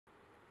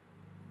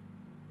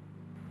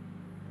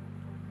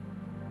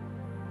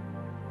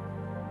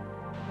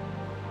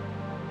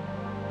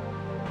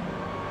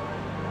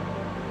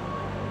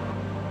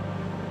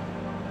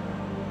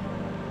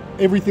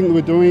Everything that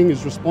we're doing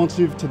is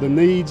responsive to the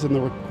needs and the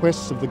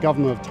requests of the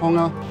Government of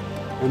Tonga,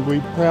 and we're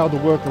proud to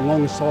work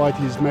alongside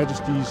His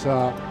Majesty's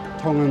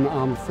Tongan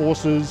Armed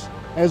Forces,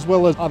 as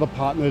well as other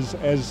partners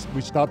as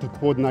we start to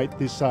coordinate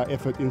this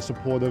effort in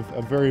support of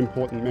a very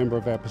important member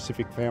of our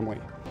Pacific family.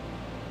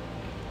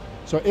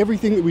 So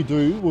everything that we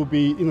do will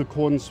be in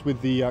accordance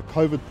with the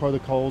COVID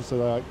protocols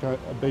that are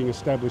being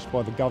established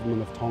by the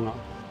Government of Tonga.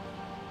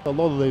 A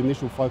lot of the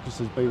initial focus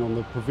has been on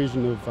the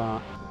provision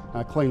of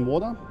clean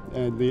water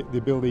and the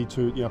ability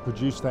to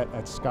produce that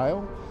at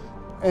scale.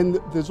 And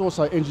there's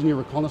also engineer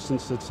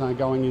reconnaissance that's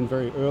going in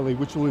very early,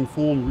 which will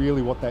inform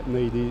really what that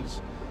need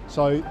is.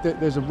 So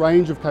there's a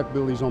range of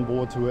capabilities on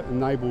board to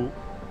enable,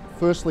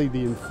 firstly,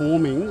 the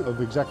informing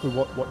of exactly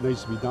what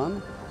needs to be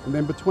done, and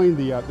then between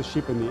the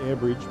ship and the air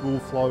bridge will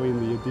flow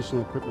in the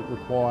additional equipment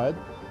required,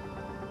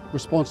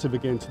 responsive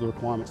again to the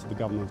requirements of the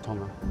Government of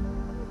Tonga.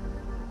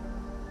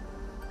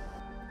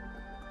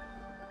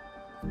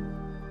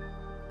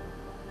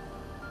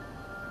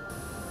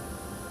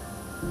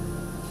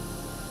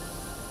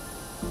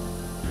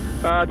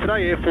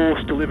 Today Air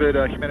Force delivered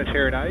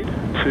humanitarian aid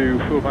to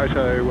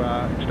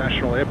Fuamoto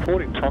International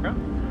Airport in Tonga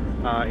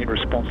in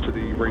response to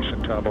the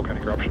recent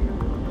volcanic eruption.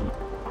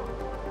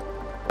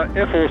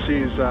 Air Force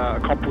is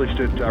accomplished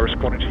at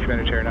responding to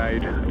humanitarian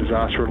aid and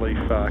disaster relief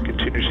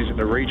contingencies in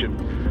the region.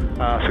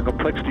 So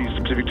complexities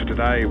specific to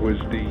today was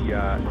the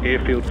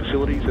airfield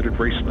facilities that had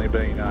recently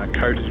been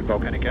coated in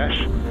volcanic ash.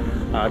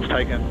 It's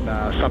taken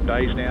some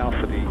days now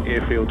for the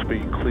airfield to be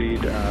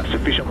cleared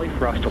sufficiently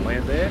for us to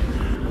land there.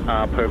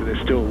 However,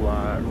 there's still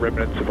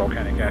remnants of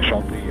volcanic ash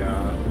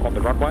on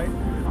the runway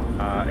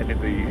and in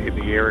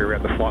the area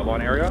around the flight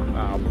line area,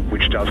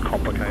 which does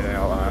complicate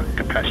our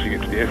capacity to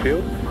get to the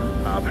airfield.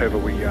 However,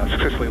 we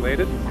successfully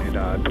landed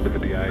and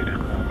delivered the aid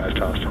as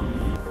tasked.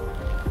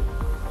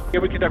 Yeah,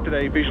 we conducted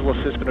a visual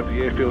assessment of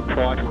the airfield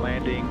prior to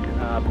landing.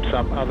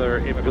 Some other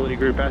Air Mobility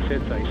Group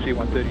assets, a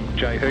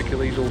C-130J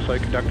Hercules, also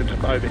conducted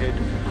some overhead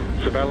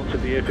surveillance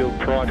of the airfield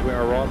prior to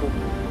our arrival.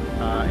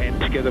 And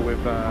together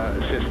we've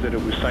assessed that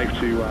it was safe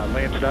to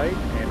land today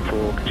and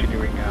for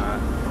continuing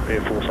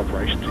Air Force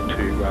operations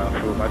into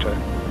Fuamoto.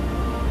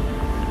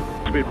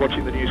 We've been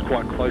watching the news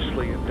quite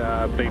closely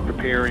and been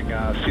preparing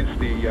since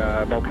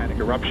the volcanic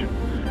eruption.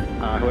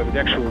 However, the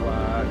actual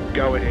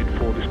go-ahead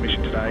for this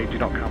mission today did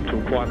not come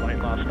till quite late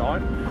last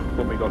night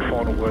when we got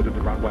final word that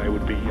the runway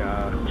would be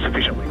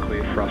sufficiently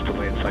cleared for us to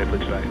land safely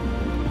today.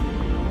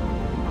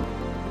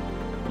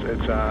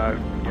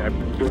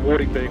 It's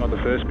rewarding being on the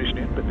first mission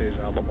in, but there's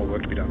a lot more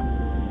work to be done.